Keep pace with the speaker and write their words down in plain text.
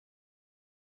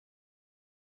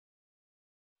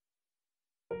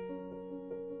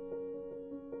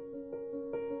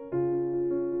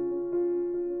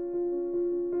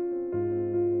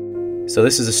So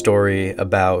this is a story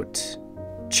about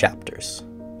chapters.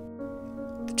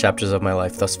 The chapters of my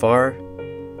life thus far,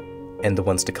 and the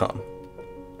ones to come.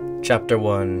 Chapter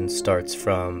 1 starts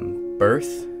from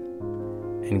birth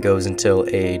and goes until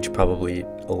age probably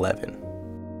 11.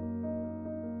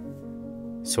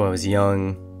 So I was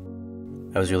young,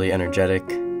 I was really energetic.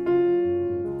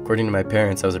 According to my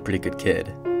parents, I was a pretty good kid.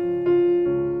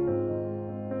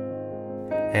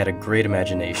 I had a great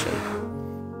imagination.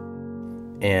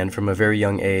 And from a very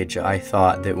young age, I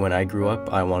thought that when I grew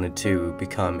up, I wanted to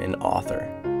become an author.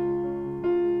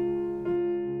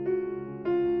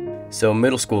 So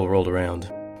middle school rolled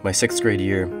around. My 6th grade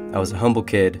year, I was a humble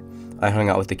kid. I hung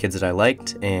out with the kids that I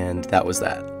liked, and that was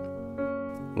that.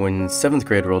 When 7th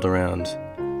grade rolled around,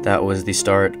 that was the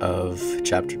start of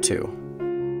chapter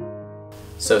 2.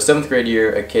 So 7th grade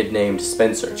year, a kid named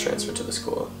Spencer transferred to the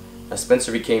school. Now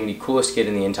Spencer became the coolest kid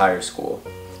in the entire school,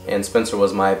 and Spencer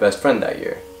was my best friend that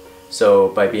year. So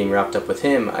by being wrapped up with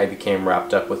him, I became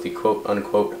wrapped up with the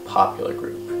quote-unquote popular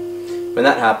group. When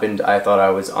that happened, I thought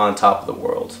I was on top of the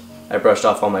world. I brushed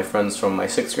off all my friends from my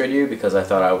 6th grade year because I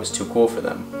thought I was too cool for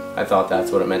them. I thought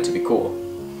that's what it meant to be cool.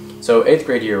 So 8th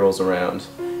grade year rolls around,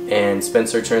 and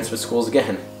Spencer transferred schools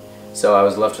again. So I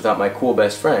was left without my cool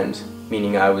best friend,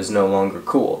 meaning I was no longer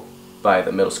cool, by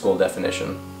the middle school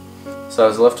definition. So I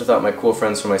was left without my cool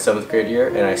friends from my 7th grade year,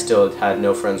 and I still had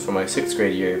no friends from my 6th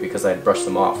grade year because I'd brushed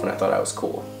them off when I thought I was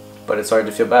cool. But it's hard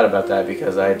to feel bad about that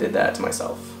because I did that to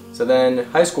myself. So then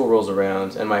high school rolls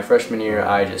around, and my freshman year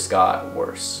I just got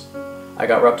worse. I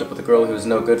got wrapped up with a girl who was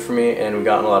no good for me, and we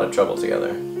got in a lot of trouble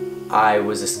together. I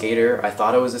was a skater. I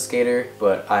thought I was a skater,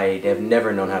 but I have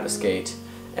never known how to skate.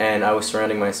 And I was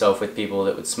surrounding myself with people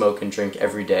that would smoke and drink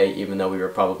every day, even though we were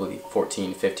probably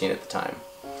 14, 15 at the time.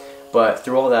 But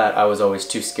through all that, I was always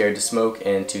too scared to smoke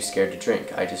and too scared to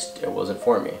drink. It wasn't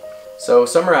for me. So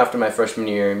summer after my freshman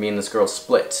year, me and this girl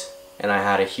split, and I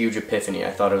had a huge epiphany.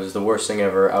 I thought it was the worst thing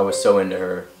ever. I was so into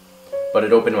her. But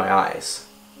it opened my eyes,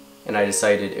 and I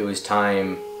decided it was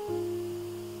time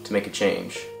to make a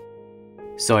change.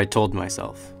 So I told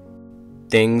myself,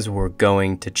 things were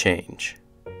going to change.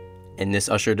 And this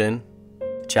ushered in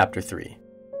chapter 3.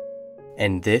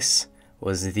 And this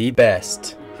was the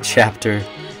best chapter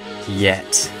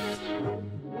yet.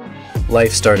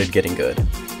 Life started getting good.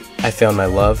 I found my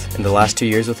love, and the last 2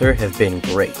 years with her have been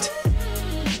great.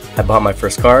 I bought my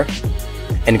first car,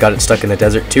 and got it stuck in the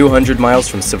desert 200 miles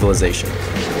from civilization.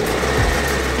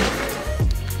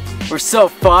 We're so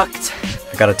fucked.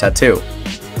 I got a tattoo,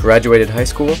 graduated high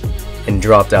school, and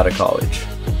dropped out of college.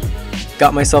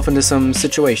 Got myself into some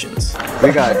situations.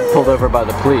 We got pulled over by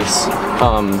the police.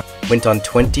 Went on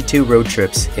 22 road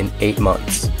trips in 8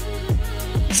 months.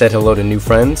 Said hello to new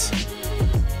friends,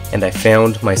 and I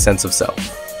found my sense of self.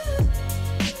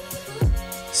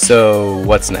 So,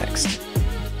 what's next?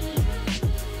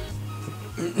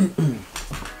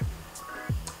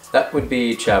 That would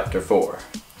be chapter 4.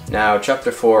 Now,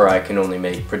 chapter 4 I can only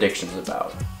make predictions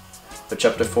about. But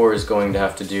chapter 4 is going to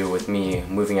have to do with me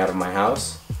moving out of my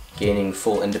house, gaining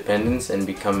full independence, and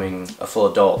becoming a full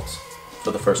adult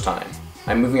for the first time.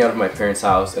 I'm moving out of my parents'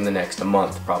 house in the next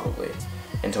month, probably,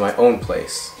 into my own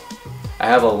place. I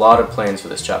have a lot of plans for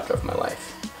this chapter of my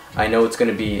life. I know it's going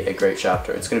to be a great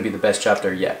chapter. It's going to be the best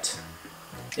chapter yet.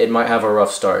 It might have a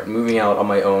rough start. Moving out on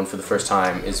my own for the first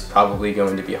time is probably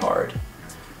going to be hard.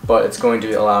 But it's going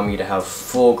to allow me to have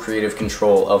full creative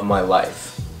control of my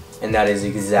life. And that is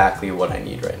exactly what I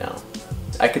need right now.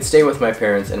 I could stay with my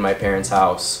parents in my parents'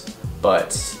 house,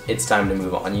 but it's time to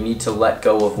move on. You need to let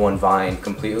go of one vine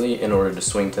completely in order to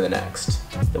swing to the next.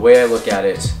 The way I look at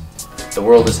it, the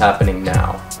world is happening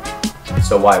now,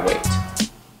 so why wait?